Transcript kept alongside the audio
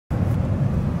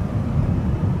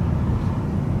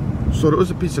So there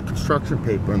was a piece of construction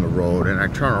paper in the road, and I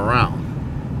turn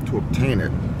around to obtain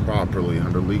it properly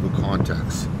under legal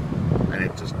context, and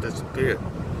it just disappeared.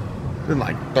 In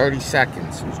like 30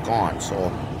 seconds, it was gone.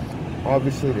 So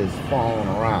obviously it is following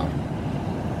around.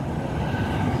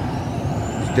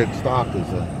 These dick stalkers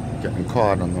are getting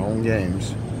caught on their own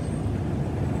games.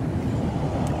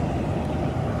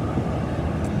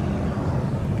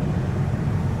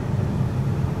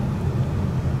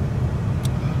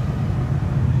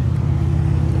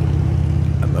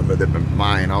 They've been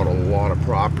buying out a lot of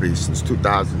properties since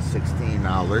 2016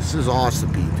 now. This is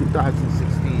Ossipee,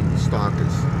 2016, the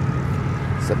stalkers.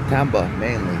 September,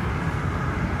 mainly.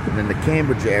 And in the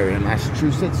Cambridge area in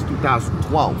Massachusetts,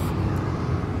 2012.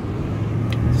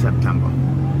 September.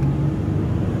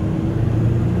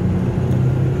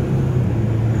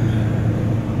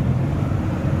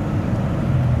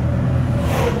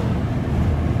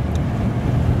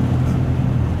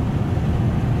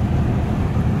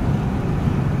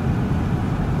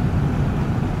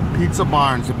 Pizza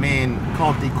Barn's the main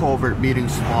culty covert meeting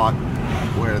spot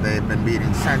where they've been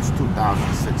meeting since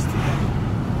 2016.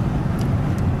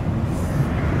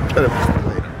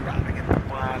 Gotta get the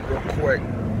barn real quick.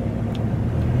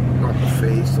 Not the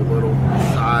face, a little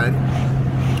side.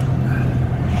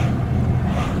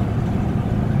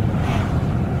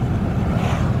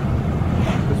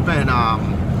 There's been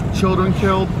children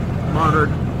killed,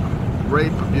 murdered,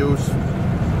 rape, abuse.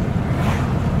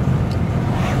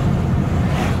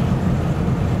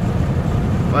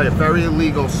 By a very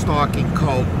illegal stalking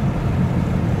cult.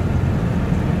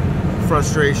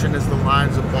 Frustration is the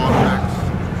lines of bottlenecks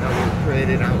that were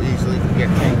created, how easily can get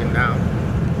taken down.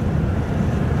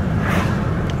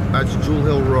 That's Jewel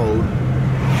Hill Road.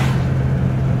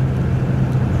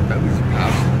 That was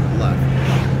past left.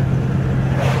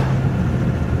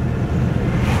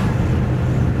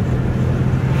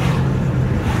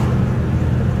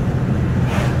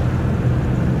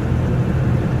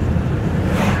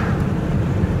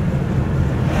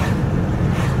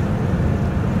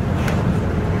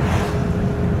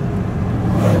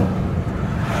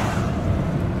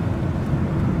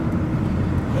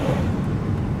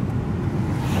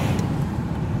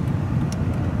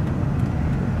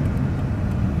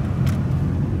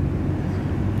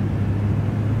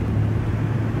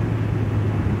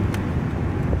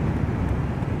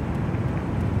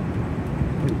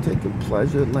 Taking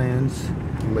Pleasure Lands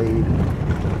Glade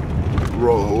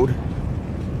Road.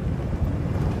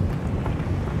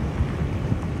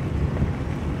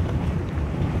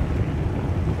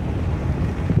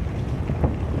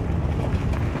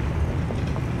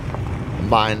 I'm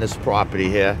buying this property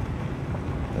here.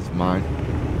 That's mine.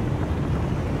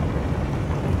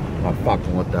 I'm not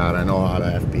fucking with that. I know how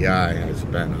the FBI has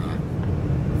been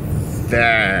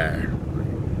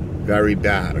very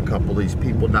bad. A couple of these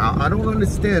people now. I don't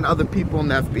understand other people in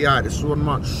the FBI. This is what I'm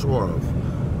not sure of.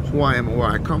 That's who I am and where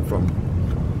I come from.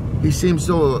 He seems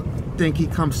to think he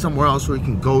comes somewhere else where he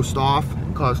can ghost off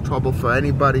and cause trouble for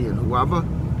anybody and whoever.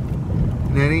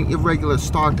 In any irregular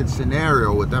stalking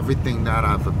scenario with everything that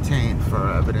I've obtained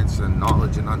for evidence and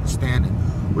knowledge and understanding,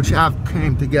 which have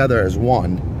came together as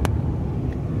one,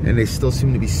 and they still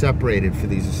seem to be separated for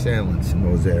these assailants in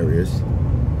those areas.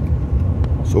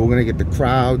 So we're gonna get the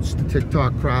crowds, the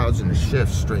TikTok crowds, and the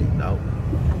shifts straightened out.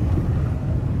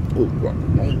 Oh,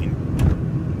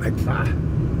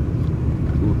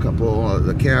 do a couple of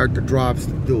the character drops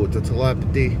to do with the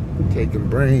telepathy, taking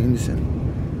brains and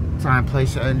time,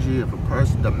 place, energy of a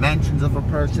person, dimensions of a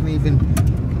person, even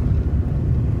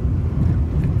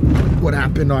what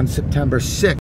happened on September 6th.